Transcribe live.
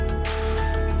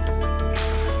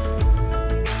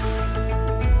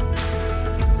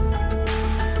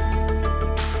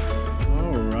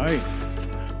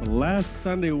last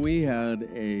Sunday, we had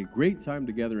a great time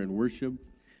together in worship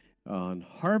on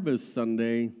Harvest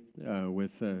Sunday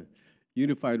with a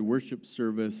unified worship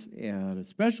service. And a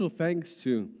special thanks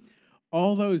to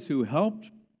all those who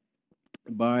helped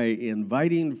by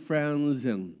inviting friends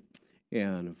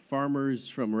and farmers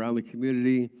from around the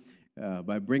community,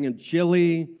 by bringing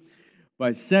chili,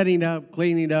 by setting up,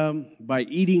 cleaning up, by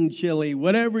eating chili,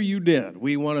 whatever you did.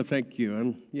 We want to thank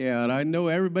you. And I know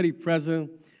everybody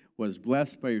present was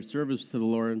blessed by your service to the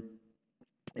Lord.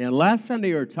 And last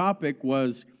Sunday, our topic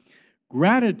was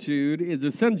gratitude is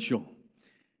essential.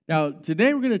 Now,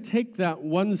 today we're going to take that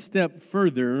one step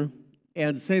further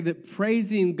and say that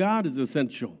praising God is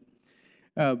essential.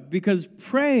 Because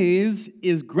praise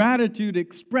is gratitude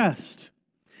expressed.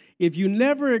 If you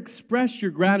never express your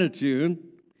gratitude,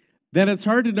 then it's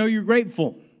hard to know you're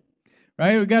grateful.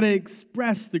 Right? We've got to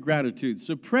express the gratitude.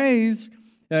 So praise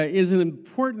is an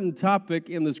important topic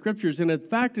in the Scriptures, and in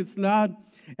fact, it's not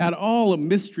at all a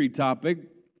mystery topic.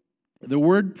 The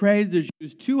word praise is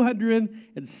used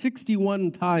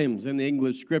 261 times in the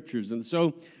English Scriptures, and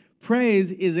so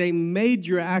praise is a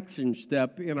major action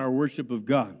step in our worship of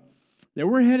God. Now,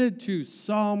 we're headed to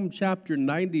Psalm chapter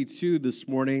 92 this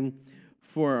morning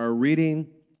for our reading.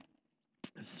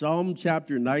 Psalm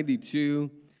chapter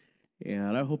 92,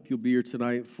 and I hope you'll be here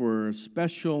tonight for a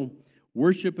special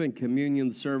worship and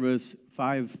communion service,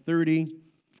 5:30.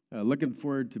 Looking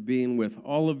forward to being with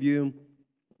all of you.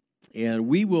 And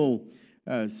we will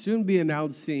soon be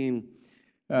announcing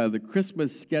the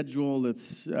Christmas schedule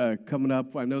that's coming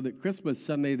up. I know that Christmas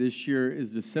Sunday this year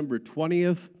is December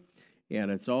 20th,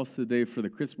 and it's also the day for the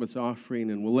Christmas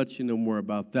offering, and we'll let you know more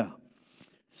about that.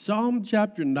 Psalm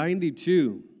chapter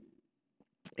 92,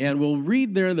 and we'll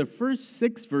read there the first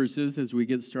 6 verses as we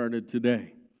get started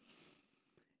today.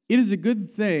 It is a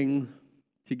good thing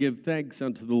to give thanks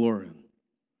unto the Lord,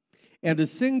 and to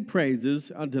sing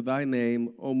praises unto thy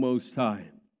name, O Most High,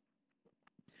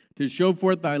 to show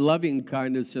forth thy loving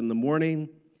kindness in the morning,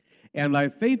 and thy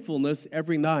faithfulness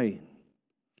every night,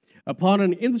 upon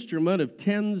an instrument of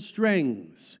 10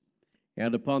 strings,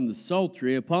 and upon the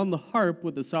psaltery, upon the harp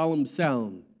with a solemn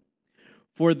sound.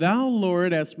 For thou,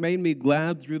 Lord, hast made me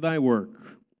glad through thy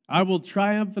work. I will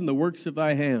triumph in the works of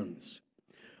thy hands.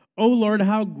 O Lord,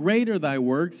 how great are thy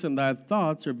works, and thy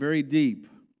thoughts are very deep.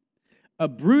 A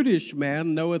brutish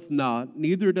man knoweth not,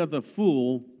 neither doth a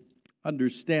fool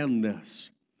understand this.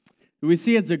 We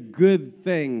see it's a good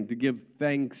thing to give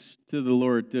thanks to the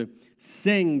Lord, to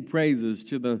sing praises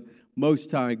to the Most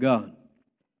High God.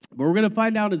 But we're going to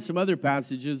find out in some other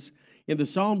passages in the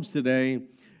Psalms today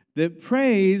that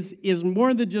praise is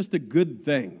more than just a good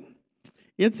thing.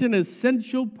 It's an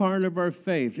essential part of our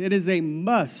faith. It is a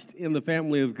must in the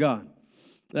family of God.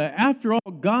 After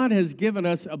all, God has given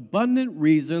us abundant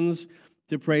reasons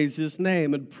to praise His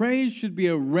name, and praise should be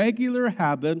a regular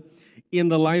habit in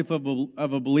the life of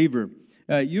a believer.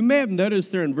 You may have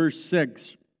noticed there in verse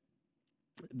 6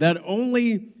 that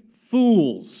only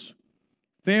fools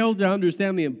fail to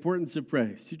understand the importance of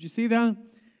praise. Did you see that?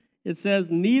 It says,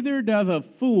 neither doth a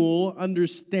fool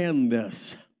understand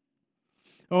this.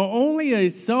 Only a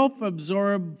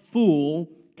self-absorbed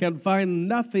fool can find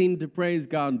nothing to praise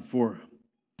God for.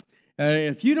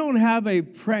 If you don't have a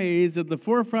praise at the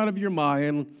forefront of your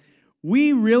mind,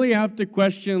 we really have to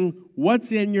question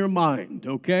what's in your mind,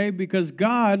 okay? Because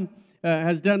God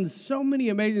has done so many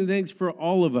amazing things for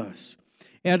all of us.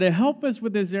 And to help us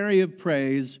with this area of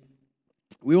praise,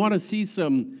 we want to see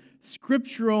some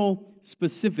scriptural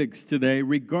specifics today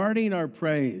regarding our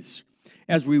praise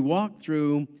as we walk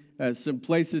through some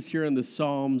places here in the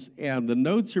Psalms, and the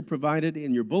notes are provided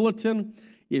in your bulletin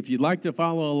if you'd like to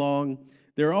follow along.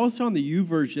 They're also on the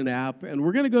YouVersion app, and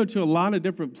we're going to go to a lot of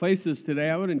different places today.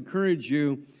 I would encourage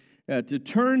you to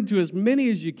turn to as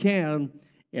many as you can,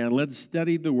 and let's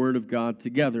study the Word of God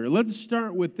together. Let's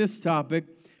start with this topic,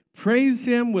 praise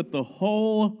Him with the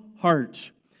whole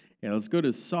heart. And let's go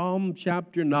to Psalm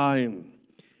chapter 9.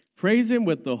 Praise Him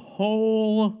with the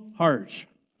whole heart.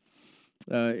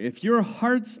 If your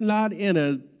heart's not in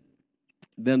it,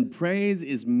 then praise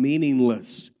is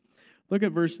meaningless. Look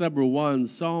at verse number 1,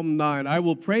 Psalm 9. I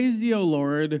will praise thee, O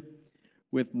Lord,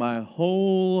 with my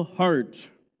whole heart.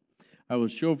 I will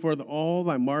show forth all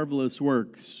thy marvelous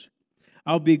works.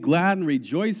 I'll be glad and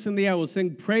rejoice in thee. I will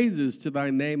sing praises to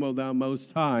thy name, O thou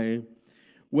Most High.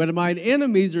 When mine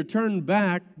enemies are turned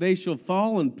back, they shall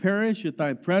fall and perish at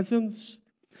thy presence.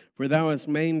 For thou hast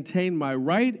maintained my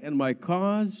right and my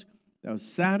cause. Thou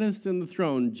sattest in the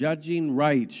throne, judging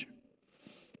right.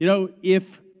 You know,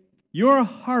 if your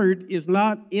heart is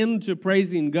not into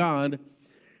praising God,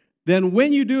 then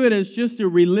when you do it, it's just a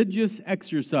religious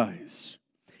exercise.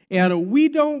 And we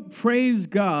don't praise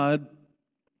God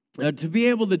to be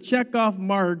able to check off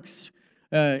marks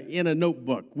in a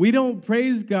notebook. We don't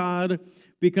praise God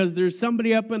because there's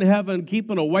somebody up in heaven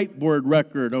keeping a whiteboard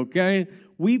record, okay?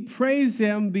 We praise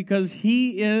Him because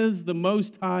He is the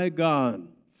Most High God.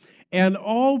 And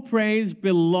all praise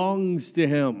belongs to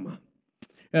Him.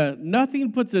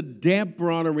 Nothing puts a damper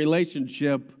on a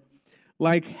relationship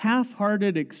like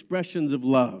half-hearted expressions of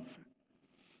love.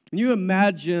 Can you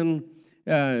imagine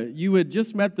you had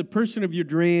just met the person of your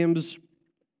dreams,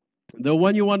 the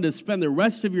one you wanted to spend the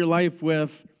rest of your life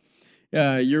with,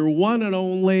 your one and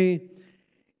only,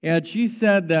 and she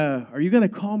said, are you going to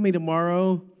call me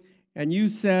tomorrow? And you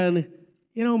said,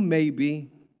 maybe.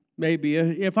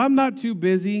 If I'm not too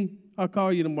busy, I'll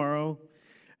call you tomorrow.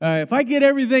 If I get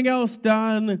everything else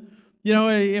done,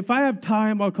 if I have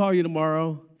time, I'll call you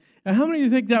tomorrow. And how many of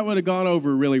you think that would have gone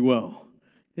over really well?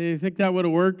 Do you think that would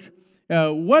have worked?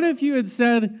 What if you had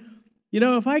said,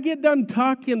 if I get done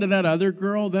talking to that other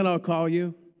girl, then I'll call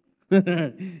you?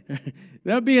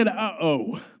 That'd be an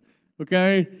uh-oh,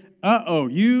 okay? Uh-oh,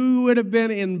 you would have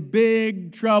been in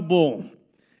big trouble.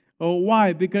 Oh,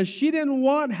 why? Because she didn't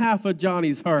want half of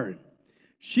Johnny's heart.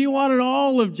 She wanted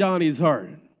all of Johnny's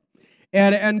heart.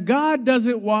 And God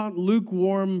doesn't want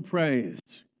lukewarm praise.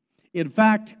 In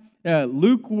fact,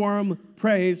 lukewarm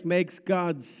praise makes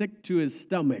God sick to His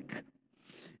stomach.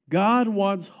 God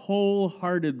wants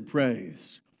wholehearted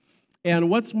praise. And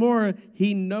what's more,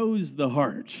 He knows the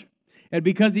heart. And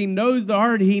because He knows the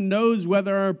heart, He knows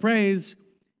whether our praise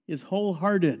is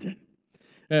wholehearted.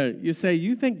 You say,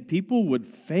 you think people would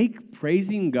fake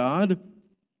praising God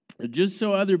just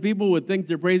so other people would think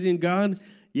they're praising God?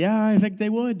 Yeah, I think they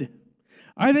would.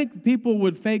 I think people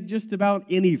would fake just about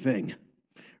anything,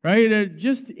 right?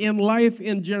 Just in life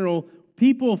in general,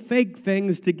 people fake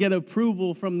things to get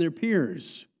approval from their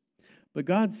peers. But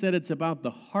God said it's about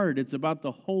the heart. It's about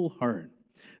the whole heart.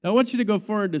 Now, I want you to go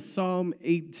forward to Psalm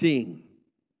 18.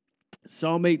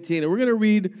 Psalm 18. And we're going to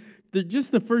read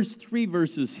just the first 3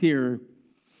 verses here,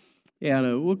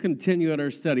 and we'll continue in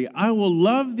our study. I will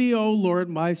love Thee, O Lord,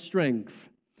 my strength.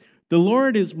 The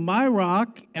Lord is my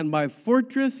rock and my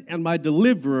fortress and my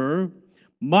deliverer,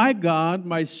 my God,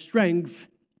 my strength,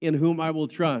 in whom I will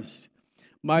trust,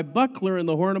 my buckler and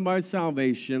the horn of my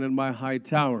salvation and my high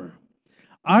tower.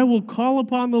 I will call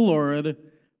upon the Lord,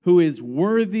 who is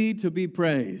worthy to be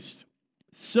praised.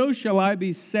 So shall I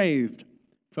be saved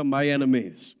from my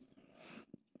enemies.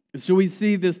 So we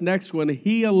see this next one.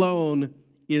 He alone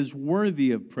is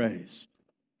worthy of praise.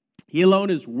 He alone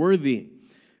is worthy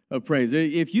of praise.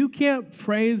 If you can't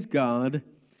praise God,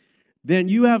 then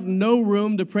you have no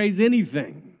room to praise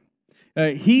anything.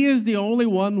 He is the only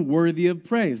one worthy of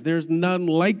praise. There's none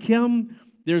like Him.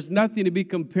 There's nothing to be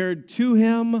compared to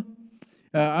Him.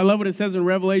 I love what it says in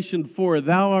Revelation 4.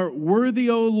 Thou art worthy,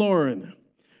 O Lord,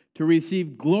 to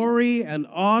receive glory and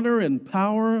honor and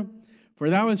power, for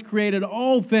Thou hast created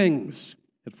all things,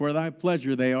 and for Thy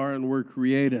pleasure they are and were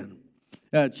created.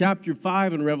 Chapter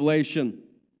 5 in Revelation,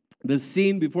 the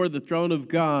scene before the throne of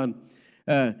God,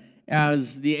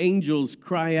 as the angels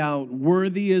cry out,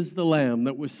 worthy is the Lamb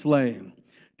that was slain,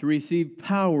 to receive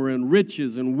power and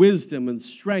riches and wisdom and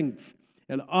strength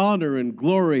and honor and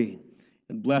glory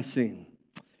and blessing.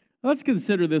 Let's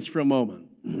consider this for a moment.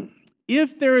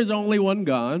 If there is only one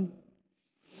God,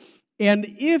 and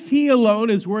if He alone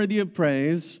is worthy of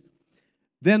praise,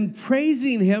 then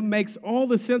praising Him makes all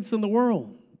the sense in the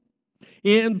world.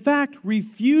 In fact,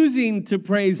 refusing to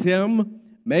praise Him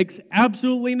makes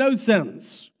absolutely no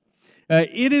sense.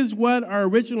 It is what our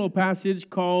original passage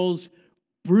calls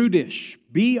brutish,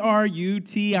 B-R-U-T-I-S-H,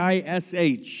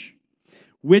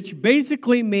 which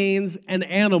basically means an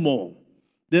animal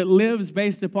that lives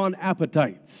based upon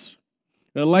appetites,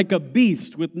 like a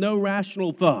beast with no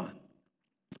rational thought.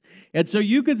 And so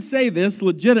you could say this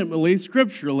legitimately,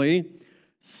 scripturally,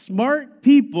 smart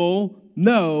people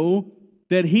know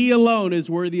that He alone is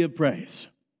worthy of praise,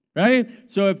 right?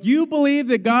 So if you believe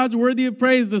that God's worthy of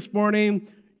praise this morning,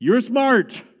 you're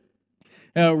smart.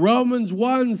 Romans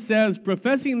 1 says,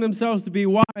 professing themselves to be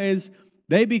wise,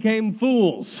 they became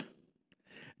fools.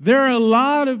 There are a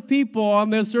lot of people on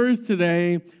this earth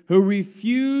today who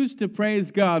refuse to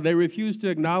praise God. They refuse to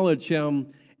acknowledge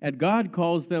Him, and God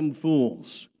calls them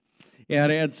fools.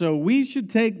 And so we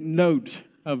should take note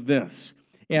of this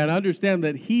and understand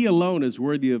that He alone is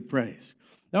worthy of praise.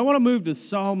 Now I want to move to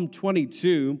Psalm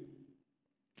 22.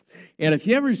 And if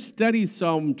you ever study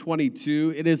Psalm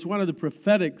 22, it is one of the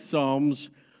prophetic psalms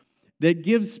that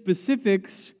gives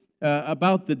specifics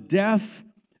about the death,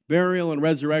 burial, and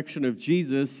resurrection of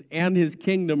Jesus and His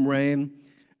kingdom reign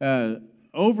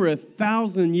over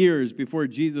 1,000 years before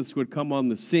Jesus would come on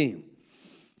the scene.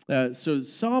 So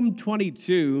Psalm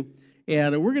 22,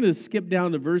 and we're going to skip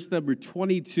down to verse number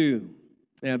 22.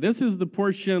 Now, this is the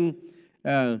portion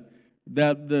that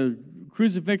the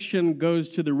crucifixion goes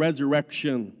to the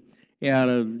resurrection.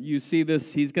 And you see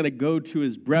this, he's going to go to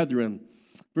his brethren.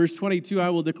 Verse 22, I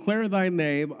will declare thy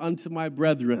name unto my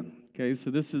brethren. Okay, so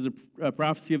this is a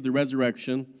prophecy of the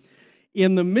resurrection.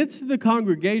 In the midst of the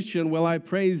congregation will I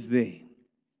praise thee.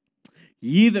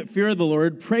 Ye that fear the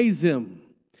Lord, praise him.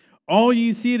 All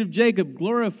ye seed of Jacob,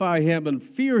 glorify him, and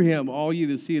fear him, all ye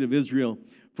the seed of Israel.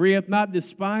 For he hath not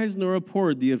despised nor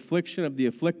abhorred the affliction of the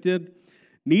afflicted,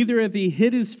 neither hath he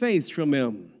hid his face from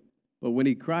him. But when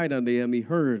he cried unto him, he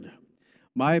heard.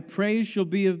 My praise shall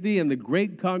be of thee in the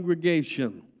great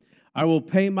congregation. I will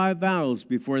pay my vows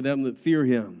before them that fear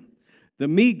him. The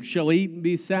meek shall eat and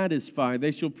be satisfied.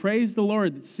 They shall praise the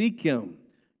Lord that seek him.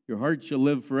 Your heart shall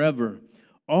live forever.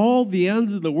 All the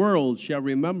ends of the world shall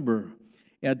remember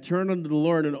and turn unto the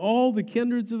Lord, and all the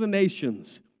kindreds of the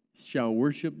nations shall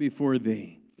worship before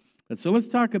thee. And so let's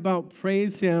talk about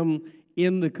praise him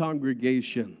in the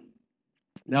congregation.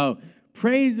 Now,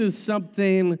 praise is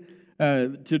something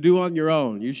to do on your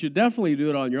own. You should definitely do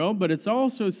it on your own, but it's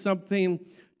also something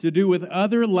to do with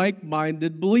other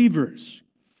like-minded believers.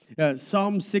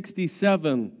 Psalm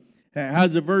 67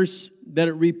 has a verse that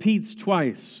it repeats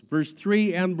twice. Verse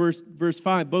 3 and verse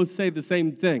 5 both say the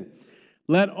same thing.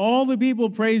 Let all the people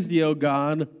praise thee, O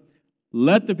God.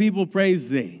 Let the people praise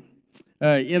thee.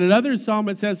 In another psalm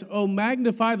it says, O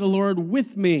magnify the Lord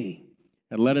with me,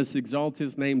 and let us exalt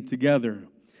his name together.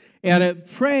 And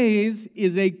praise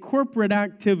is a corporate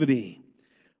activity,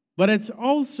 but it's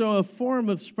also a form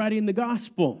of spreading the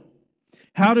gospel.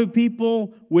 How do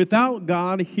people without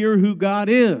God hear who God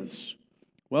is?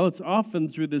 Well, it's often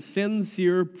through the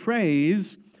sincere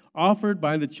praise offered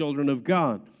by the children of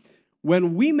God.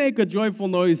 When we make a joyful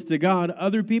noise to God,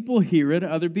 other people hear it,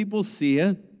 other people see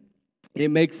it. It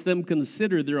makes them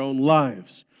consider their own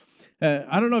lives.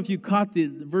 I don't know if you caught the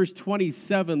verse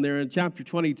 27 there in chapter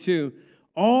 22.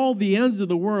 All the ends of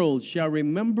the world shall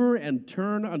remember and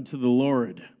turn unto the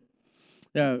Lord.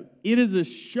 It is a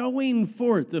showing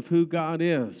forth of who God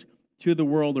is to the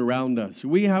world around us.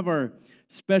 We have our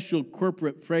special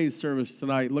corporate praise service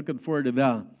tonight. Looking forward to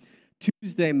that.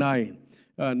 Tuesday night,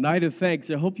 night of thanks.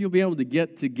 I hope you'll be able to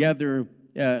get together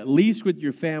at least with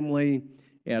your family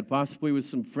and possibly with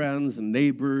some friends and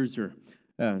neighbors or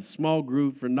a small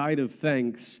group for night of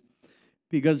thanks.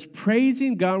 Because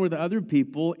praising God with other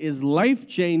people is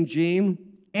life-changing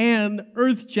and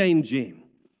earth-changing.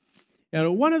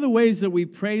 And one of the ways that we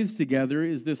praise together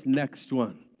is this next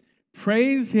one.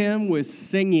 Praise him with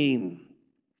singing.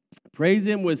 Praise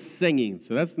him with singing.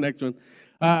 So that's the next one.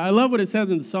 I love what it says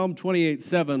in Psalm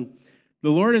 28:7. The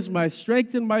Lord is my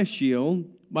strength and my shield.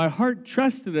 My heart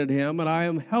trusted in him, and I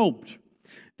am helped.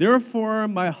 Therefore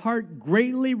my heart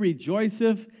greatly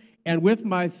rejoiceth, and with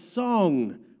my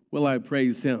song will I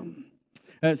praise him.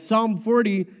 Psalm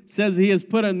 40 says he has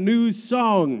put a new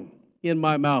song in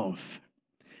my mouth.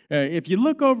 If you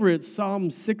look over at Psalm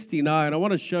 69, I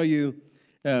want to show you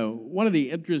one of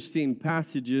the interesting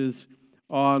passages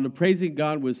on praising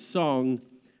God with song.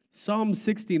 Psalm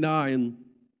 69,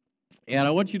 and I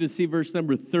want you to see verse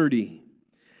number 30.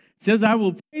 It says, I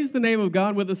will praise the name of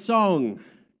God with a song,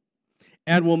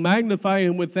 and will magnify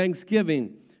him with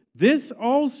thanksgiving. This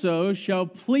also shall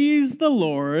please the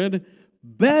Lord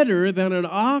better than an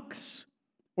ox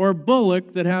or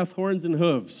bullock that hath horns and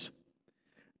hooves.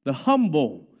 The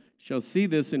humble shall see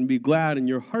this and be glad, and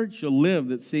your heart shall live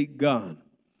that seek God.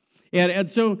 And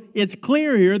so it's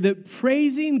clear here that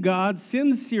praising God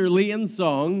sincerely in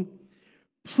song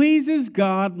pleases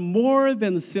God more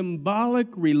than symbolic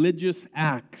religious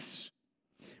acts.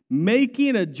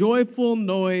 Making a joyful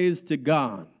noise to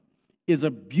God is a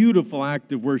beautiful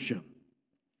act of worship.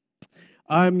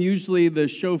 I'm usually the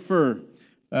chauffeur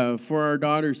for our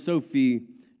daughter Sophie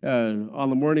on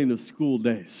the morning of school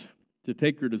days to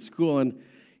take her to school.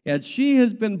 And she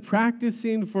has been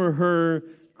practicing for her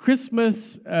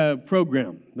Christmas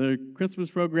program, the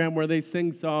Christmas program where they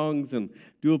sing songs and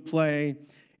do a play.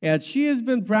 And she has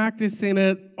been practicing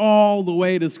it all the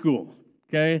way to school,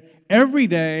 okay? Every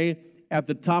day at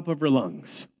the top of her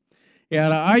lungs.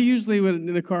 And I usually, when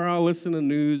in the car, I'll listen to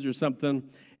news or something,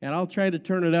 and I'll try to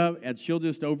turn it up, and she'll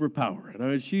just overpower it. I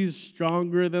mean, she's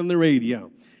stronger than the radio.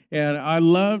 And I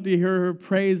love to hear her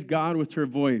praise God with her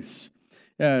voice.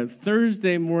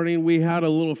 Thursday morning, we had a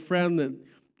little friend that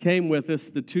came with us,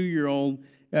 the 2-year-old,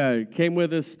 came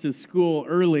with us to school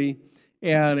early,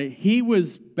 and he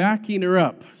was backing her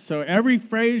up. So every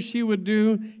phrase she would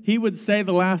do, he would say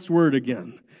the last word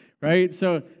again. right?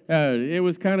 So it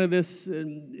was kind of this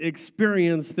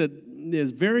experience that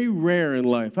is very rare in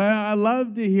life. I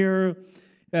love to hear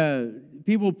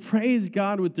people praise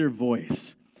God with their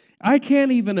voice. I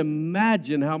can't even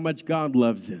imagine how much God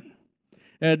loves it.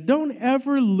 Don't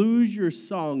ever lose your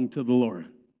song to the Lord.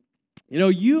 You know,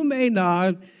 you may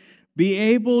not be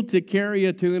able to carry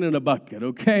a tune in a bucket,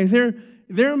 okay?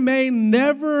 There may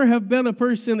never have been a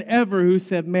person ever who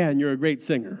said, man, you're a great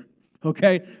singer,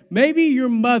 okay? Maybe your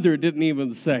mother didn't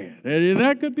even say it.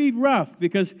 That could be rough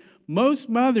because most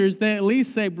mothers, they at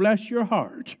least say, bless your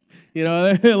heart. You know,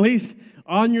 at least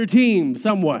on your team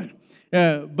somewhat.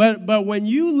 But when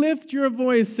you lift your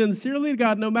voice sincerely to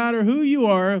God, no matter who you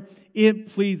are,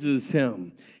 it pleases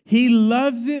Him. He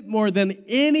loves it more than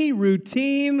any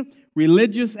routine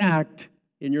religious act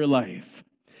in your life.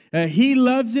 He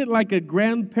loves it like a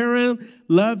grandparent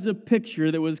loves a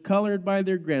picture that was colored by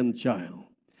their grandchild.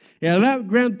 Yeah, that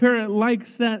grandparent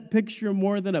likes that picture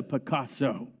more than a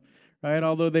Picasso, right?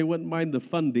 Although they wouldn't mind the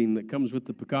funding that comes with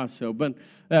the Picasso. But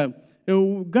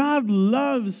God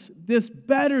loves this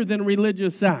better than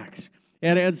religious acts.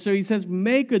 And so He says,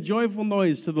 make a joyful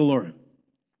noise to the Lord.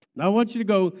 Now I want you to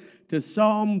go to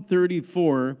Psalm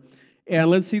 34, and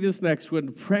let's see this next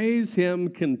one. Praise Him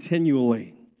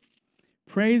continually.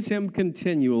 Praise Him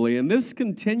continually. And this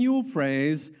continual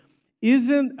praise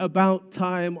isn't about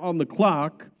time on the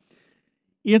clock.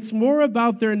 It's more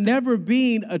about there never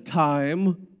being a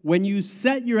time when you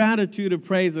set your attitude of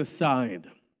praise aside.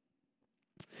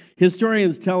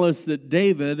 Historians tell us that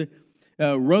David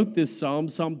wrote this psalm,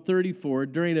 Psalm 34,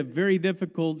 during a very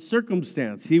difficult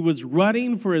circumstance. He was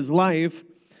running for his life.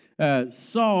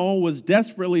 Saul was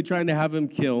desperately trying to have him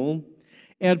killed.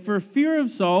 And for fear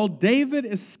of Saul, David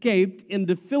escaped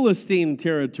into Philistine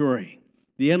territory,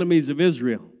 the enemies of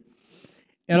Israel.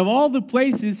 And of all the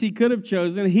places he could have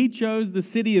chosen, he chose the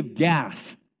city of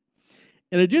Gath.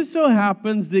 And it just so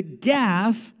happens that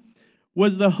Gath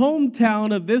was the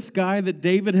hometown of this guy that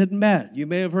David had met. You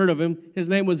may have heard of him. His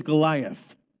name was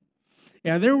Goliath.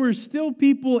 And there were still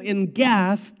people in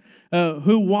Gath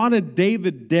who wanted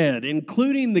David dead,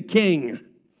 including the king.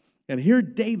 And here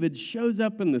David shows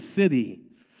up in the city.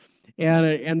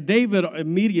 And David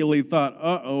immediately thought,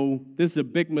 uh-oh, this is a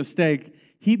big mistake.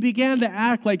 He began to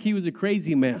act like he was a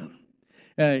crazy man.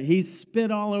 He spit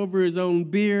all over his own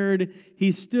beard.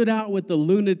 He stood out with the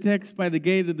lunatics by the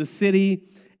gate of the city.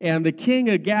 And the king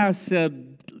of Gath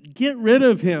said, get rid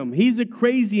of him. He's a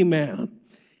crazy man.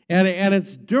 And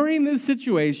it's during this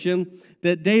situation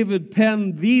that David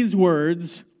penned these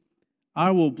words,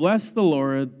 I will bless the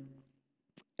Lord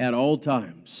at all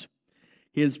times.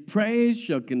 His praise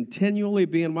shall continually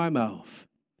be in my mouth.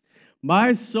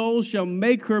 My soul shall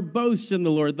make her boast in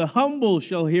the Lord. The humble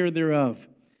shall hear thereof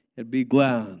and be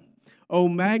glad. Oh,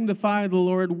 magnify the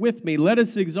Lord with me. Let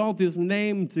us exalt His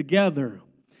name together.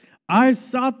 I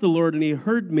sought the Lord, and He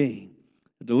heard me,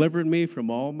 and delivered me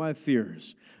from all my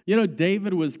fears. You know,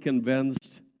 David was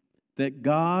convinced that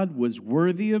God was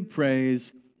worthy of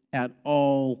praise at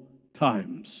all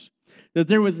times. That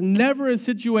there was never a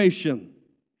situation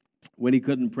when he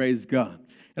couldn't praise God.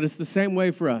 And it's the same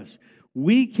way for us.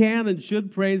 We can and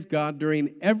should praise God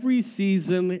during every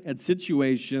season and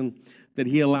situation that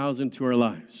He allows into our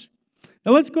lives.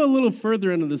 Now let's go a little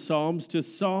further into the Psalms to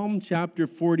Psalm chapter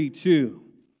 42.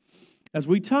 As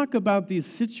we talk about these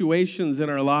situations in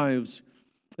our lives,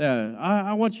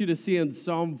 I want you to see in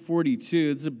Psalm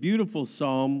 42, it's a beautiful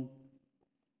psalm.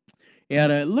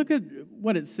 And look at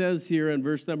what it says here in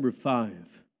verse number 5.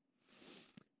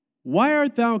 Why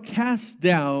art thou cast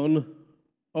down,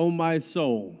 O my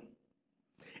soul?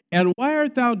 And why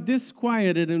art thou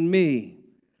disquieted in me?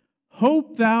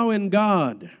 Hope thou in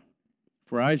God,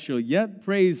 for I shall yet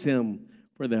praise Him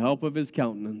for the help of His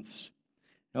countenance.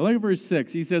 Now look at verse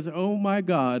 6. He says, O my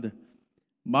God,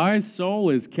 my soul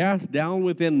is cast down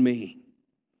within me.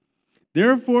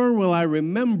 Therefore will I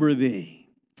remember Thee.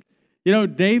 You know,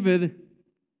 David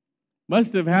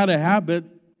must have had a habit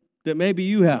that maybe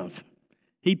you have.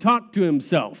 He talked to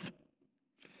himself.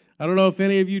 I don't know if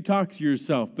any of you talk to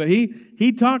yourself, but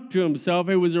he talked to himself.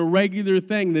 It was a regular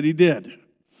thing that he did.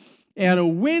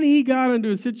 And when he got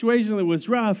into a situation that was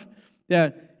rough,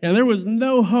 and there was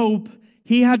no hope,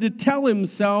 he had to tell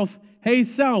himself, hey,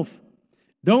 self,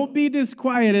 don't be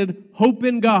disquieted, hope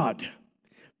in God,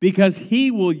 because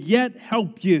He will yet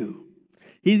help you.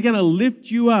 He's going to lift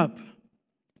you up.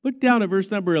 Look down at verse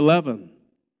number 11.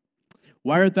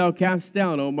 Why art thou cast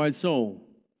down, O my soul?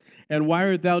 And why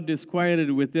art thou disquieted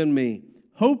within me?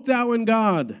 Hope thou in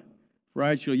God, for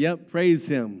I shall yet praise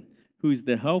Him, who is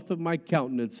the health of my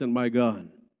countenance and my God.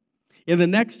 In the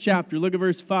next chapter, look at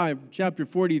verse 5, chapter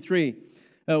 43.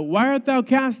 Why art thou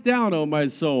cast down, O my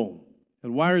soul?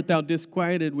 And why art thou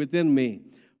disquieted within me?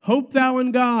 Hope thou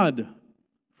in God,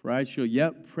 for I shall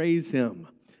yet praise him,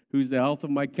 who's the health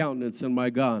of my countenance and my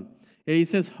God. And he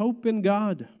says, hope in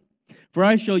God, for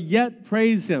I shall yet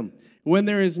praise him. When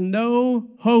there is no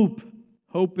hope,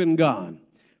 hope in God,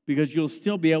 because you'll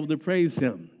still be able to praise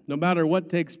him, no matter what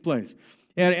takes place.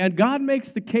 And God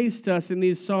makes the case to us in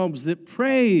these Psalms that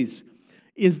praise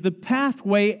is the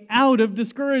pathway out of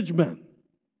discouragement.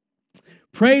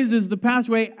 Praise is the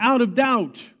pathway out of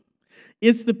doubt.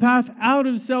 It's the path out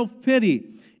of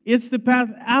self-pity. It's the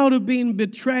path out of being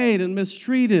betrayed and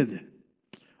mistreated.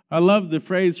 I love the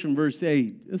phrase from verse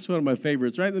 8. This is one of my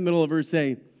favorites. Right in the middle of verse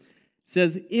 8. It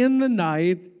says, in the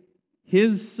night,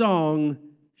 his song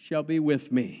shall be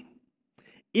with me.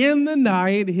 In the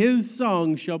night, his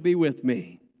song shall be with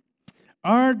me.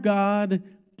 Our God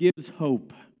gives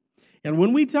hope. And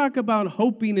when we talk about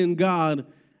hoping in God,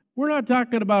 we're not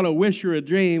talking about a wish or a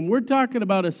dream. We're talking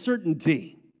about a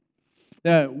certainty.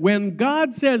 When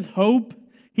God says hope,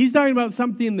 he's talking about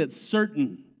something that's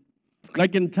certain.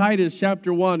 Like in Titus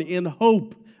chapter 1, in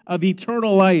hope of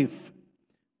eternal life,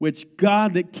 which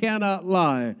God that cannot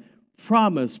lie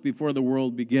promised before the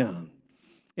world began.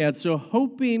 And so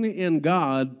hoping in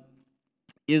God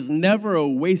is never a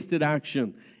wasted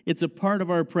action. It's a part of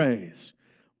our praise.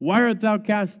 Why art thou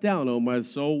cast down, O my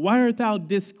soul? Why art thou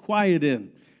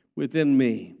disquieted within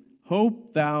me?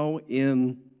 Hope thou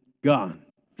in God.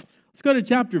 Let's go to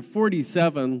chapter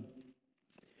 47.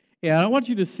 And I want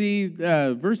you to see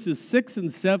verses 6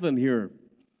 and 7 here.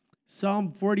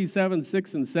 Psalm 47,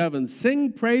 6 and 7.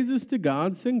 Sing praises to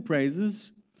God, sing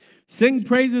praises. Sing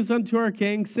praises unto our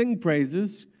King, sing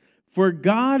praises. For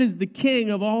God is the King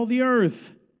of all the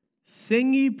earth.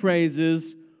 Sing ye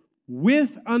praises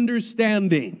with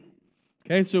understanding.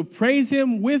 Okay, so praise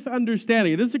him with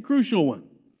understanding. This is a crucial one.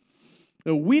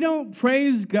 We don't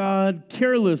praise God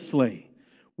carelessly.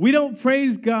 We don't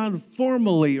praise God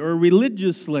formally or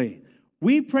religiously.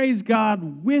 We praise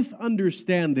God with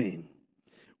understanding.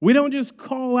 We don't just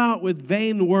call out with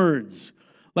vain words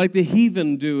like the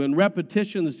heathen do and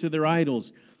repetitions to their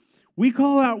idols. We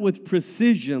call out with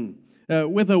precision,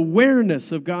 with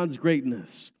awareness of God's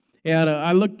greatness. And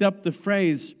I looked up the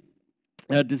phrase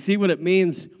to see what it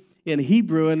means in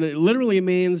Hebrew, and it literally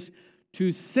means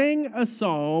to sing a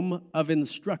psalm of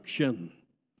instruction.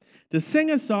 To sing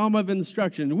a psalm of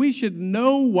instruction. We should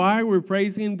know why we're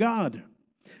praising God.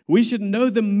 We should know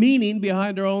the meaning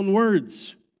behind our own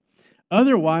words.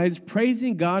 Otherwise,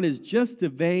 praising God is just a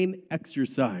vain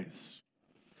exercise.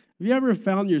 Have you ever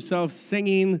found yourself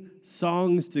singing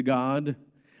songs to God,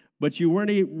 but you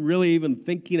weren't really even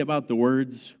thinking about the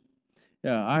words?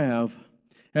 Yeah, I have.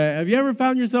 Have you ever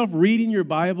found yourself reading your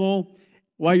Bible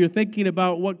while you're thinking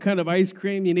about what kind of ice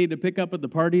cream you need to pick up at the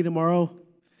party tomorrow?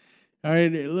 All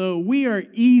right, we are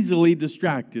easily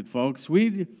distracted, folks.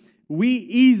 We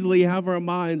easily have our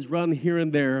minds run here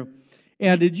and there.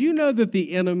 And did you know that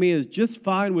the enemy is just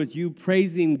fine with you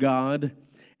praising God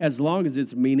as long as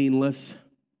it's meaningless,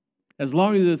 as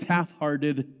long as it's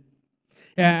half-hearted,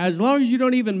 as long as you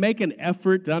don't even make an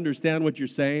effort to understand what you're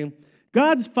saying?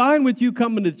 God's fine with you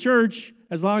coming to church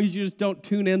as long as you just don't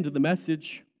tune into the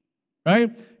message, right?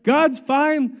 God's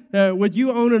fine with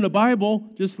you owning a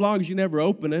Bible just as long as you never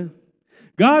open it.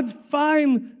 God's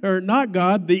fine, or not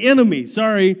God, the enemy.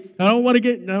 Sorry, I don't want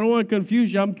to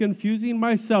confuse you. I'm confusing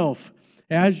myself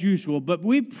as usual. But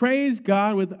we praise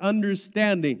God with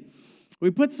understanding. We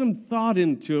put some thought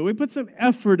into it. We put some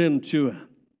effort into it.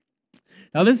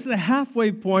 Now, this is the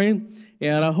halfway point,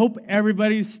 and I hope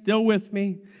everybody's still with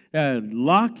me.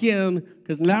 Lock in,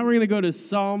 because now we're going to go to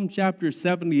Psalm chapter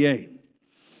 78.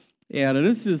 And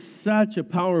this is such a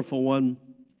powerful one.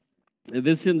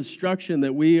 This instruction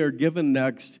that we are given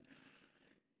next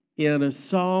in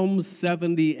Psalm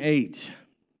 78,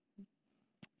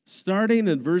 starting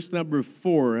in verse number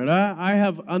 4. And I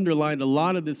have underlined a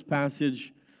lot of this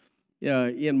passage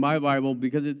in my Bible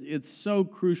because it's so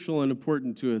crucial and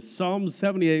important to us. Psalm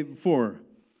 78, 4.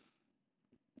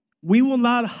 We will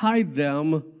not hide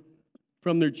them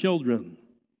from their children,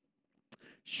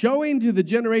 showing to the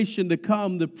generation to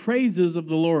come the praises of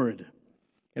the Lord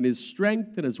and his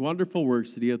strength and his wonderful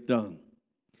works that he hath done.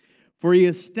 For he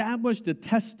established a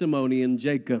testimony in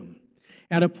Jacob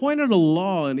and appointed a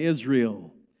law in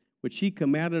Israel, which he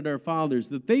commanded our fathers,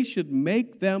 that they should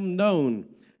make them known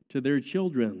to their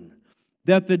children,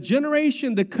 that the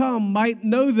generation to come might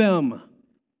know them,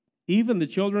 even the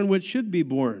children which should be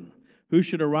born, who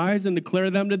should arise and declare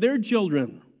them to their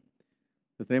children,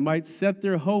 that they might set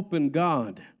their hope in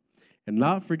God and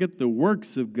not forget the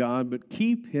works of God, but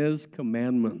keep his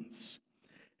commandments.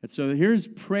 And so here's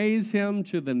praise Him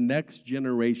to the next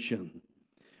generation.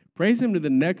 Praise Him to the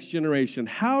next generation.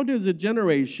 How does a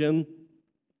generation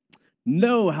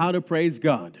know how to praise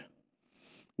God?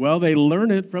 Well, they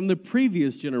learn it from the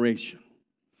previous generation.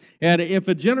 And if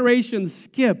a generation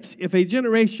skips, if a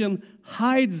generation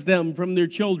hides them from their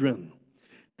children,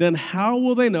 then how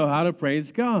will they know how to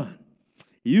praise God?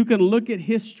 You can look at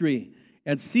history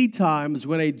and see times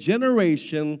when a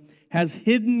generation has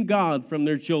hidden God from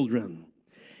their children.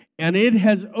 And it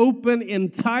has opened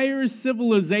entire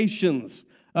civilizations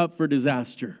up for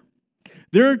disaster.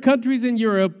 There are countries in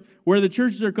Europe where the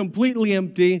churches are completely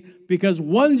empty because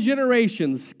one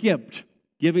generation skipped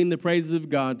giving the praises of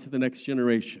God to the next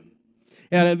generation.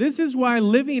 And this is why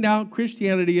living out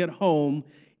Christianity at home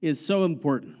is so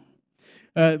important.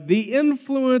 The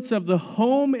influence of the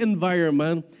home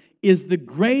environment is the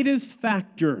greatest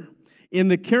factor in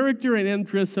the character and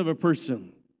interests of a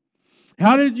person.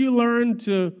 How did you learn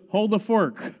to hold a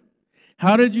fork?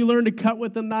 How did you learn to cut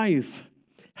with a knife?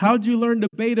 How did you learn to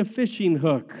bait a fishing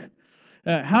hook?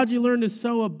 How did you learn to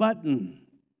sew a button?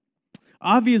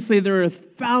 Obviously, there are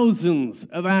thousands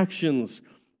of actions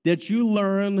that you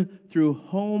learn through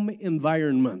home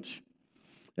environment.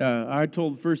 I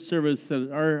told first service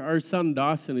that our son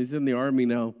Dawson, he's in the Army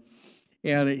now,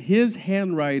 and his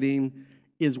handwriting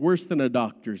is worse than a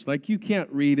doctor's. Like, you can't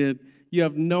read it. You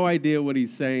have no idea what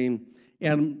he's saying.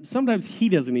 And sometimes he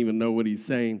doesn't even know what he's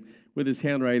saying with his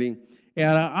handwriting.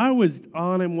 And I was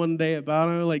on him one day about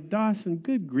it. I was like, Dawson,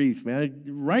 good grief, man.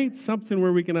 Write something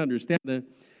where we can understand it.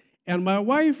 And my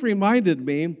wife reminded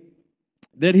me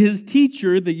that his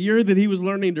teacher, the year that he was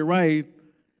learning to write,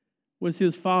 was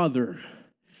his father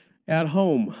at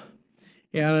home.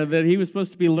 And that he was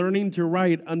supposed to be learning to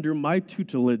write under my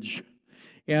tutelage.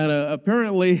 And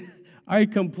apparently, I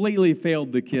completely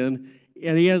failed the kid.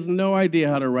 And he has no idea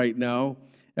how to write now.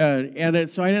 So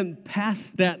I didn't pass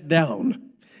that down.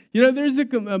 You know, there's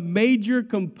a major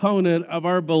component of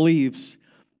our beliefs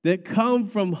that come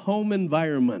from home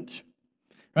environment,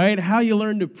 right? How you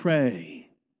learn to pray,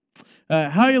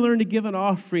 how you learn to give an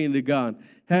offering to God,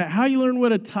 how you learn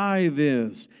what a tithe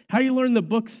is, how you learn the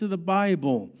books of the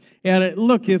Bible. And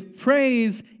look, if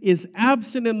praise is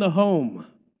absent in the home,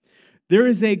 there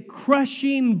is a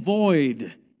crushing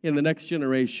void in the next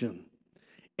generation.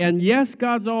 And yes,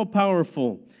 God's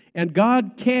all-powerful. And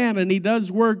God can, and He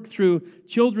does work through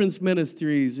children's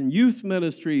ministries and youth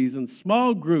ministries and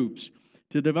small groups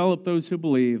to develop those who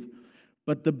believe.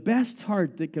 But the best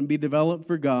heart that can be developed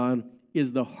for God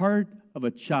is the heart of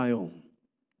a child.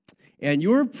 And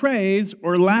your praise,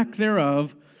 or lack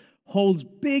thereof, holds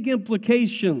big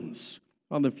implications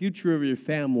on the future of your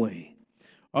family,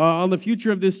 on the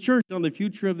future of this church, on the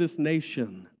future of this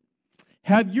nation.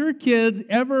 Have your kids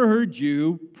ever heard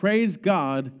you praise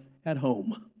God at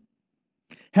home?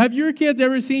 Have your kids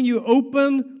ever seen you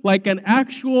open like an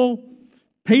actual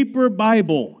paper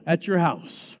Bible at your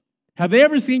house? Have they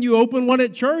ever seen you open one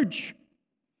at church?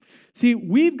 See,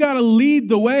 we've got to lead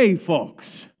the way,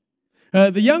 folks.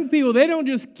 The young people, they don't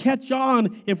just catch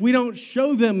on if we don't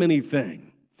show them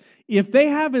anything. If they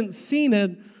haven't seen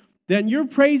it, then your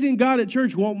praising God at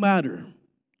church won't matter.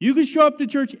 You can show up to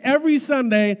church every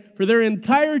Sunday for their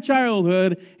entire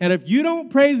childhood, and if you don't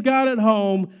praise God at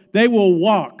home, they will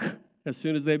walk as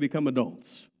soon as they become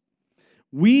adults.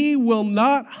 We will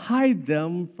not hide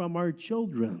them from our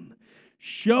children,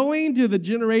 showing to the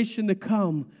generation to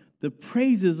come the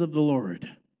praises of the Lord.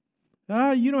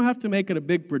 You don't have to make it a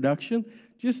big production.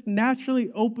 Just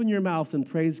naturally open your mouth and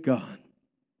praise God.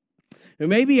 And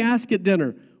maybe ask at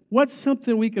dinner, what's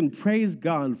something we can praise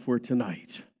God for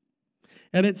tonight?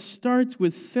 And it starts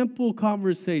with simple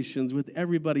conversations with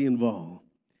everybody involved.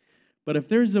 But if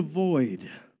there's a void,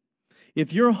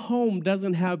 if your home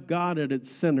doesn't have God at its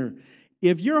center,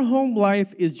 if your home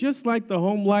life is just like the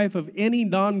home life of any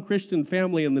non-Christian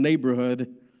family in the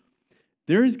neighborhood,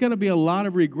 there's going to be a lot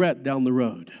of regret down the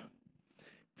road.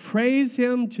 Praise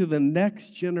Him to the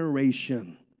next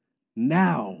generation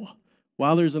now,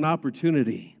 while there's an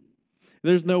opportunity.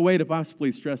 There's no way to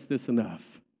possibly stress this enough.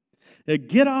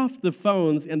 Get off the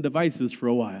phones and devices for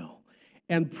a while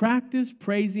and practice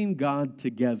praising God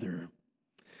together.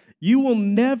 You will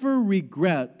never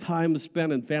regret time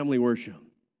spent in family worship.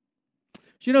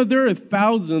 You know, there are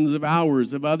thousands of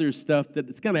hours of other stuff that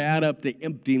it's going to add up to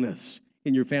emptiness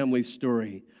in your family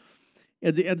story.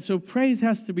 And so praise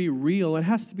has to be real. It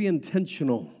has to be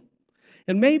intentional.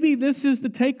 And maybe this is the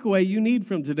takeaway you need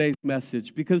from today's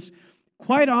message, because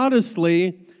quite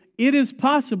honestly, it is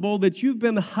possible that you've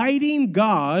been hiding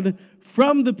God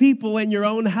from the people in your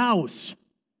own house.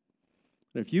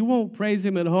 If you won't praise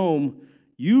Him at home,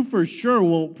 you for sure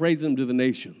won't praise him to the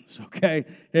nations, okay?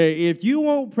 If you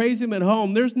won't praise him at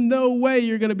home, there's no way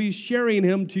you're going to be sharing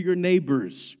him to your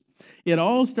neighbors. It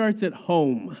all starts at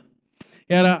home.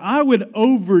 And I would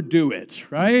overdo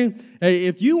it, right?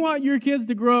 If you want your kids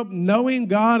to grow up knowing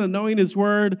God and knowing his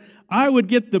word, I would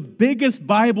get the biggest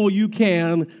Bible you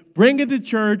can, bring it to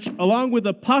church along with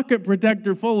a pocket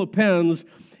protector full of pens,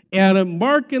 and a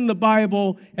mark in the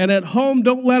Bible, and at home,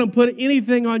 don't let them put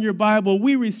anything on your Bible.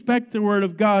 We respect the word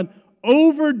of God.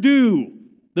 Overdo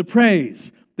the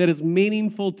praise that is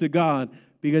meaningful to God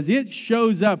because it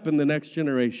shows up in the next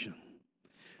generation.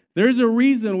 There's a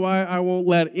reason why I won't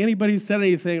let anybody set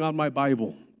anything on my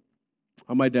Bible,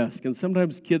 on my desk. And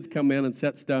sometimes kids come in and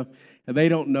set stuff, and they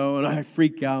don't know, and I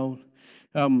freak out.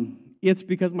 It's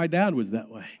because my dad was that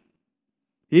way.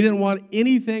 He didn't want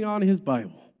anything on his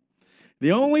Bible.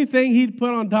 The only thing he'd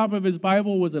put on top of his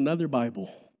Bible was another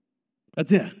Bible.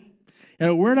 That's it.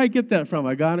 And where did I get that from?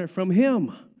 I got it from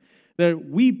him. That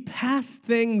we pass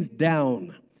things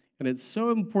down. And it's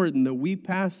so important that we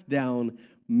pass down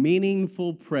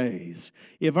meaningful praise.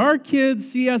 If our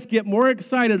kids see us get more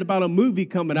excited about a movie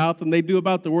coming out than they do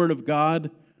about the Word of God,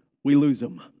 we lose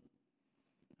them.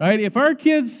 Right? If our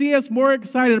kids see us more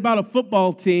excited about a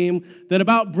football team than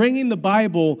about bringing the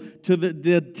Bible to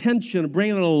the attention,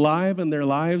 bringing it alive in their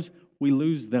lives, we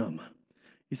lose them.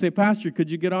 You say, Pastor,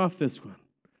 could you get off this one?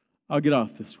 I'll get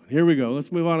off this one. Here we go.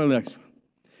 Let's move on to the next one.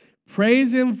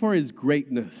 Praise him for his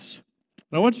greatness.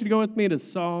 And I want you to go with me to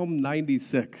Psalm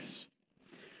 96.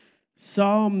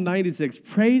 Psalm 96,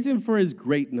 praise him for his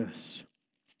greatness.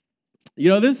 You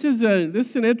know, this is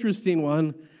an interesting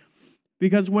one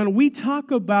because when we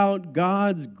talk about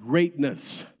God's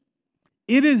greatness,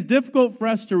 it is difficult for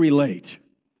us to relate.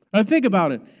 Now think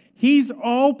about it. He's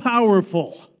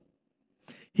all-powerful.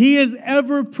 He is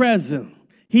ever-present.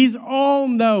 He's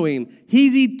all-knowing.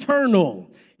 He's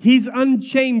eternal. He's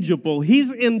unchangeable.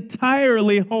 He's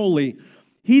entirely holy.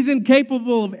 He's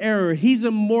incapable of error. He's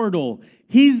immortal.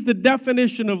 He's the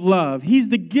definition of love. He's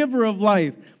the giver of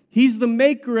life. He's the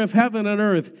maker of heaven and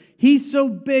earth. He's so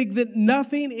big that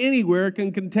nothing anywhere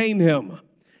can contain him.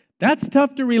 That's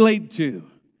tough to relate to.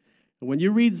 When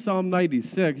you read Psalm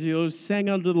 96, you'll sing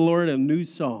unto the Lord a new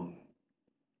song.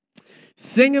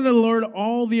 Sing unto the Lord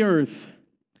all the earth.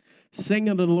 Sing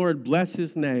unto the Lord, bless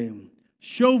his name.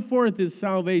 Show forth his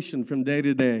salvation from day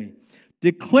to day.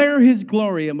 Declare his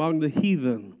glory among the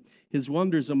heathen, his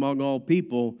wonders among all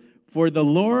people. For the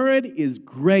Lord is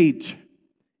great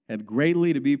and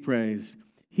greatly to be praised.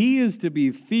 He is to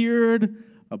be feared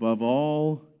above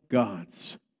all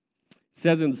gods. It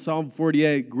says in Psalm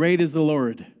 48, great is the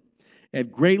Lord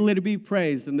and greatly to be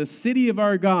praised in the city of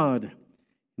our God,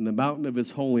 in the mountain of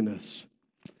his holiness.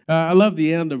 I love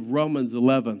the end of Romans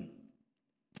 11.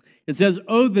 It says,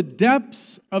 oh, the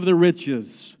depths of the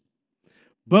riches,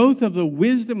 both of the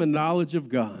wisdom and knowledge of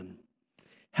God.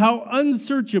 How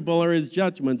unsearchable are his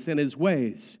judgments and his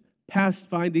ways, past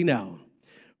finding out.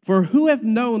 For who hath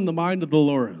known the mind of the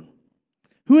Lord?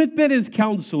 Who hath been his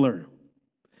counselor?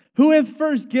 Who hath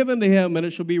first given to him, and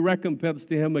it shall be recompensed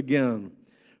to him again?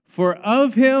 For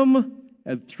of him,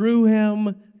 and through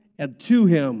him, and to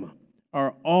him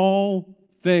are all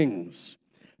things,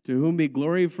 to whom be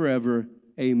glory forever.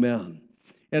 Amen.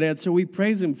 And so we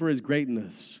praise him for his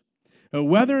greatness.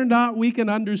 Whether or not we can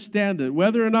understand it,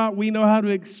 whether or not we know how to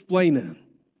explain it.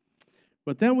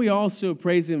 But then we also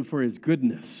praise him for his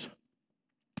goodness.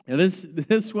 And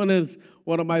this one is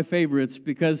one of my favorites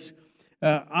because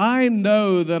I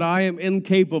know that I am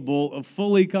incapable of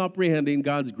fully comprehending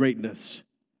God's greatness.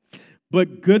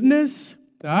 But goodness,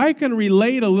 I can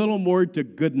relate a little more to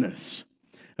goodness.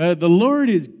 The Lord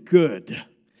is good.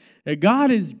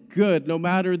 God is good no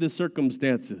matter the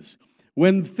circumstances.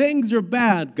 When things are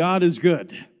bad, God is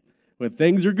good. When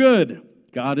things are good,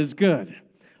 God is good.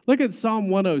 Look at Psalm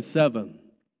 107.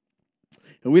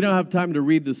 And we don't have time to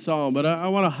read the psalm, but I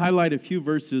want to highlight a few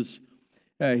verses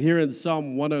here in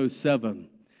Psalm 107.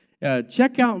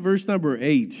 Check out verse number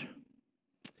 8.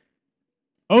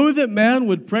 Oh, that man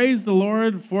would praise the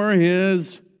Lord for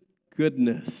his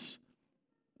goodness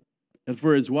and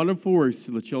for his wonderful works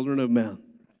to the children of men.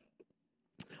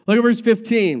 Look at verse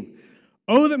 15.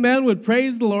 Oh, that man would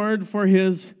praise the Lord for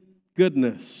his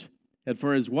goodness and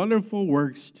for his wonderful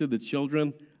works to the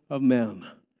children of men.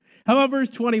 How about verse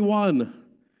 21?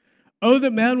 Oh,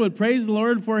 that man would praise the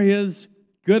Lord for his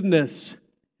goodness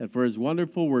and for his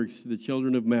wonderful works to the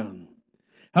children of men.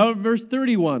 How about verse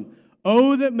 31?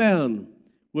 Oh, that man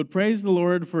would praise the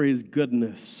Lord for his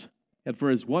goodness and for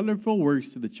his wonderful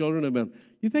works to the children of men.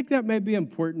 You think that may be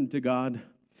important to God?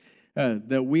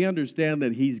 That we understand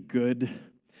that he's good.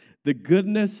 The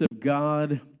goodness of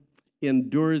God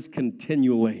endures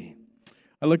continually.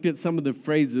 I looked at some of the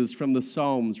phrases from the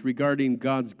Psalms regarding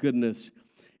God's goodness,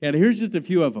 and here's just a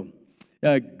few of them.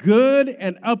 Good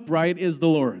and upright is the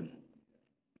Lord.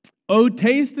 Oh,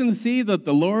 taste and see that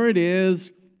the Lord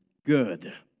is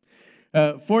good.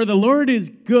 For the Lord is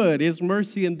good, his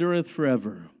mercy endureth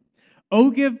forever. Oh,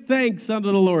 give thanks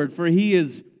unto the Lord, for he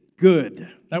is good.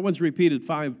 That one's repeated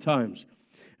 5 times.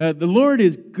 The Lord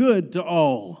is good to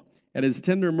all, and his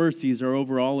tender mercies are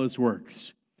over all his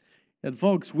works. And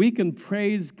folks, we can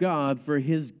praise God for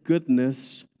his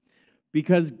goodness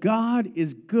because God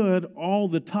is good all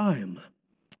the time.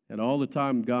 And all the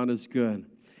time, God is good.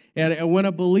 And when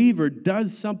a believer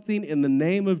does something in the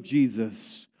name of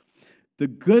Jesus, the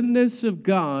goodness of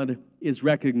God is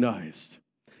recognized.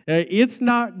 It's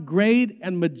not great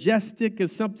and majestic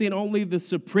as something only the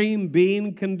supreme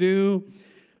being can do,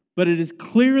 but it is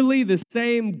clearly the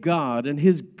same God, and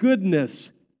his goodness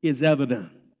is evident.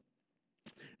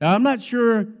 Now, I'm not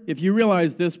sure if you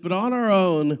realize this, but on our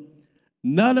own,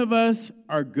 none of us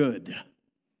are good.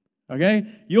 Okay?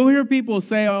 You'll hear people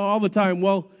say all the time,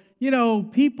 well, you know,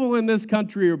 people in this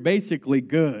country are basically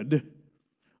good.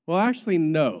 Well, actually,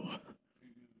 no.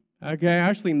 Okay,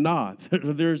 actually not.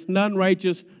 There's none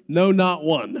righteous, no, not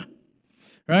one.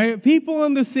 Right? People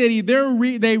in the city,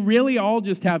 they really all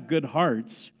just have good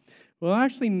hearts. Well,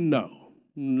 actually, no.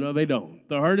 No, they don't.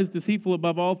 The heart is deceitful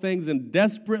above all things and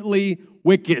desperately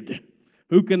wicked.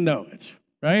 Who can know it?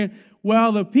 Right?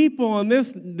 Well, the people in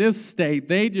this state,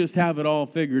 they just have it all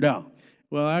figured out.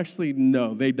 Well, actually,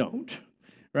 no, they don't.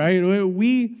 Right?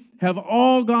 We have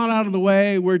all gone out of the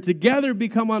way. We're together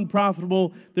become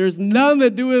unprofitable. There's none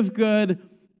that doeth good.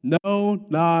 No,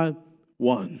 not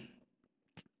one.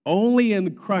 Only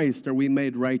in Christ are we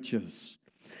made righteous.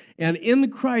 And in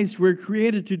Christ, we're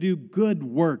created to do good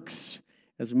works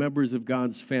as members of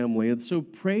God's family. And so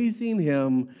praising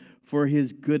him for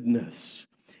his goodness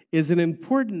is an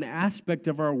important aspect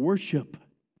of our worship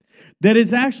that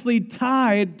is actually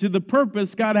tied to the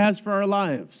purpose God has for our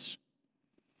lives.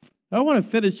 I want to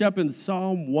finish up in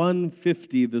Psalm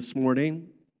 150 this morning.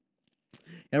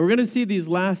 And we're going to see these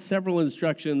last several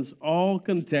instructions all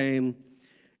contained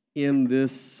in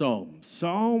this psalm.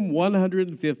 Psalm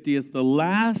 150 is the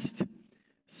last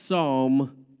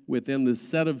psalm within the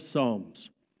set of psalms.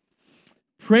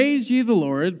 Praise ye the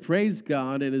Lord, praise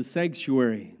God in his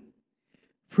sanctuary.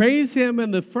 Praise him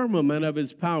in the firmament of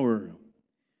his power.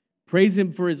 Praise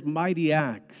him for his mighty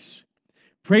acts.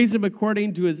 Praise him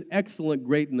according to his excellent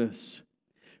greatness.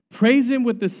 Praise him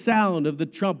with the sound of the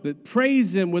trumpet.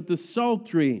 Praise him with the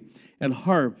psaltery and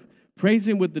harp. Praise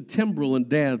him with the timbrel and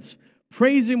dance.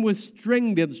 Praise him with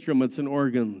stringed instruments and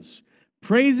organs.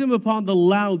 Praise him upon the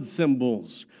loud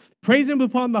cymbals. Praise him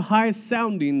upon the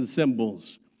high-sounding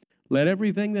cymbals. Let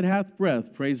everything that hath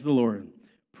breath praise the Lord.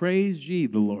 Praise ye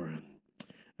the Lord.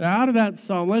 Now, out of that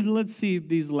psalm, let's see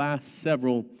these last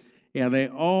several. Yeah, they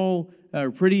all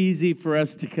are pretty easy for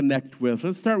us to connect with.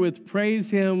 Let's start with praise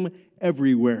him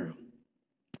everywhere.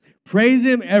 Praise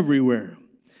him everywhere.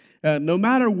 No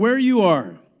matter where you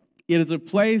are, it is a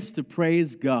place to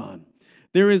praise God.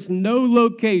 There is no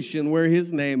location where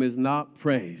his name is not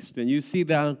praised. And you see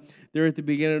that there at the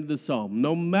beginning of the psalm.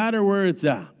 No matter where it's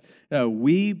at,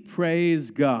 we praise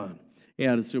God.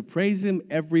 And so praise him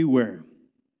everywhere.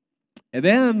 And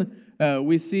then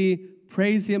we see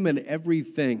praise him in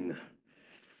everything.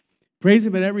 Praise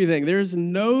him in everything. There's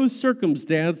no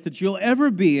circumstance that you'll ever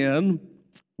be in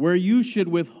where you should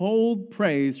withhold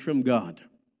praise from God.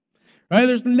 Right?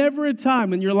 There's never a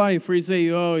time in your life where you say,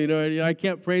 oh, I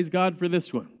can't praise God for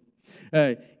this one.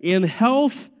 In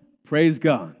health, praise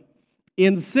God.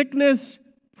 In sickness,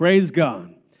 praise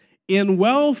God. In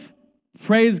wealth,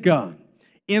 praise God.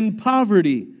 In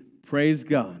poverty, praise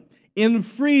God. In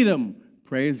freedom,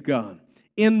 praise God.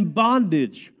 In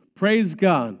bondage, praise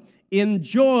God. In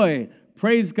joy,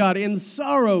 praise God. In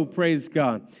sorrow, praise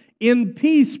God. In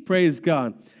peace, praise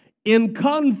God. In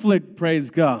conflict, praise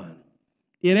God.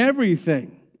 In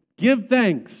everything, give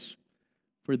thanks,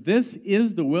 for this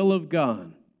is the will of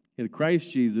God in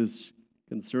Christ Jesus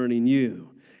concerning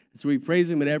you. And so we praise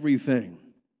him in everything.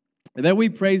 And then we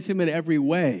praise him in every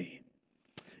way.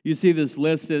 You see this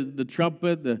list as the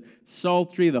trumpet, the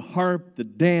psaltery, the harp, the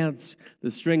dance,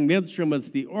 the stringed instruments,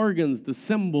 the organs, the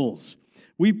cymbals.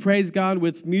 We praise God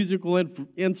with musical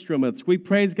instruments. We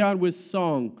praise God with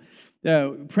song.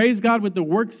 Praise God with the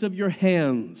works of your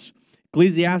hands.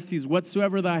 Ecclesiastes,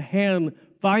 whatsoever thy hand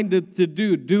findeth to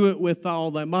do, do it with all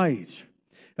thy might.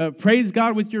 Praise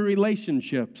God with your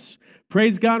relationships.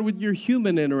 Praise God with your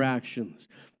human interactions.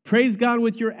 Praise God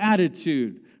with your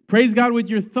attitude. Praise God with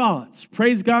your thoughts.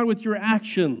 Praise God with your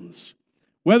actions.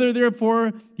 Whether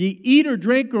therefore ye eat or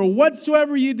drink or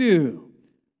whatsoever ye do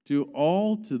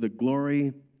all to the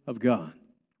glory of God.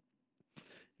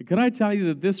 And can I tell you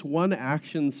that this one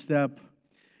action step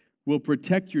will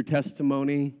protect your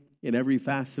testimony in every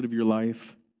facet of your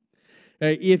life?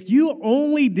 If you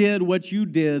only did what you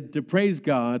did to praise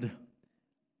God,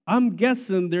 I'm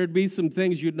guessing there'd be some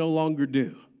things you'd no longer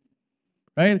do.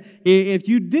 Right? If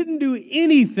you didn't do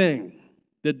anything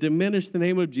that diminished the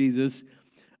name of Jesus,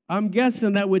 I'm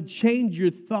guessing that would change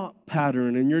your thought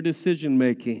pattern and your decision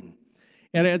making.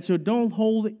 And so don't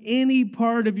hold any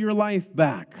part of your life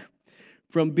back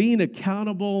from being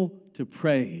accountable to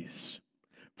praise,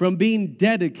 from being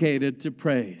dedicated to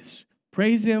praise.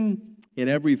 Praise Him in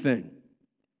everything.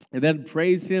 And then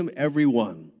praise Him,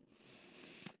 everyone.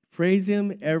 Praise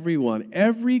Him, everyone.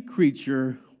 Every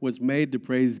creature was made to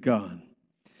praise God.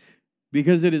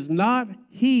 Because it is not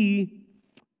He,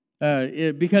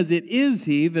 because it is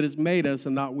He that has made us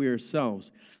and not we ourselves.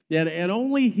 And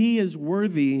only He is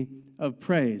worthy of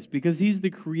praise because He's the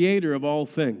creator of all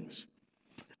things.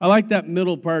 I like that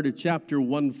middle part of chapter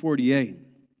 148.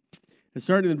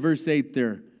 Starting in verse 8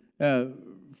 there.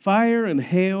 Fire and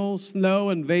hail, snow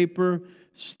and vapor,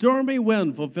 stormy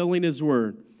wind fulfilling His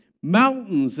word,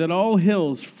 mountains and all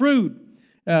hills,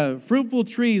 fruitful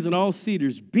trees and all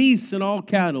cedars, beasts and all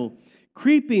cattle,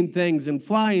 creeping things and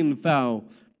flying fowl,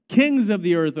 kings of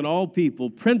the earth and all people,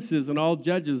 princes and all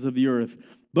judges of the earth,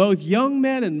 both young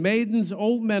men and maidens,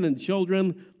 old men and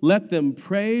children, let them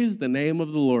praise the name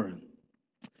of the Lord.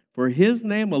 For His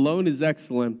name alone is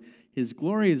excellent. His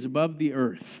glory is above the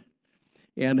earth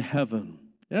and heaven.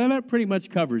 And that pretty much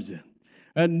covers it.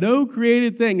 And no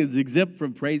created thing is exempt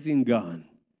from praising God.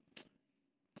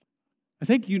 I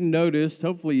think you noticed,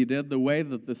 hopefully you did, the way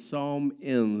that the psalm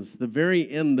ends, the very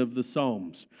end of the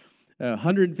Psalms.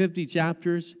 150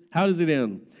 chapters. How does it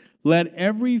end? Let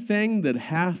everything that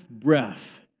hath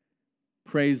breath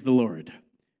praise the Lord.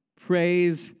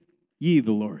 Praise ye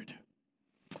the Lord.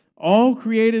 All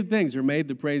created things are made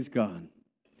to praise God.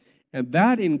 And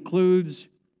that includes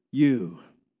you.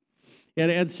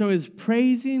 And so is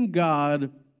praising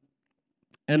God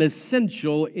an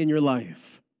essential in your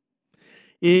life?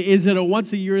 Is it a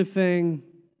once-a-year thing?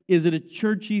 Is it a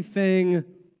churchy thing?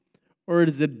 Or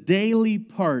is it a daily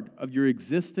part of your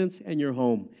existence and your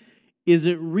home? Is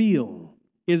it real?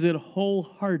 Is it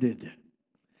wholehearted?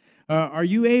 Are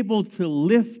you able to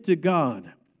lift to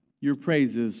God your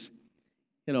praises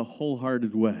in a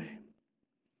wholehearted way?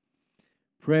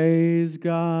 Praise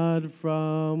God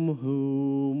from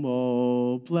whom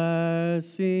all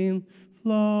blessings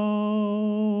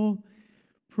flow.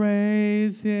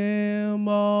 Praise Him,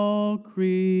 all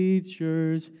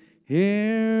creatures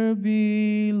here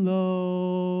below.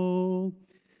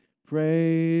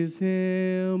 Praise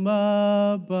Him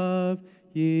above,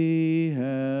 ye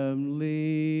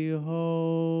heavenly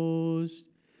host.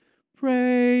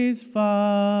 Praise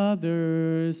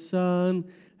Father, Son,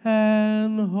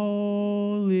 and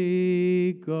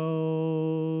Holy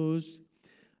Ghost.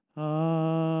 Amen.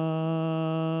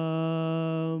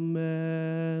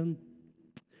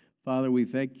 Father, we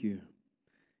thank You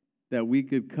that we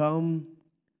could come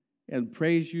and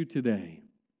praise You today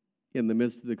in the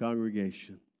midst of the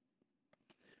congregation.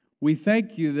 We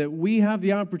thank You that we have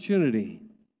the opportunity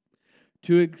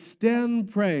to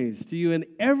extend praise to You in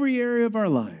every area of our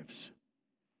lives,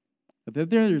 that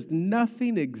there is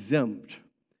nothing exempt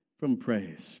from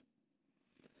praise.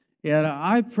 And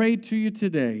I pray to You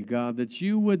today, God, that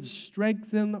You would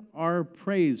strengthen our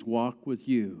praise walk with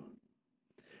You,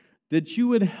 that You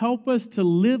would help us to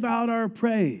live out our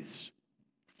praise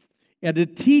and to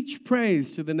teach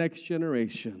praise to the next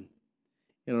generation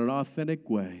in an authentic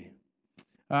way.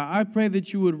 I pray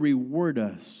that You would reward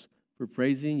us for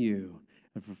praising You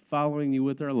and for following You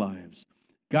with our lives.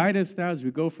 Guide us now as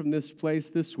we go from this place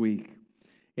this week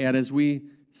and as we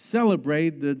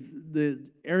celebrate the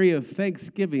area of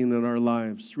thanksgiving in our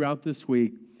lives throughout this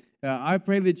week. I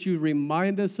pray that You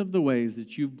remind us of the ways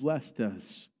that You've blessed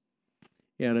us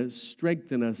and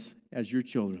strengthen us as Your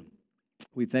children.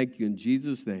 We thank You in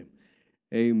Jesus' name.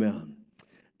 Amen.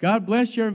 God bless you.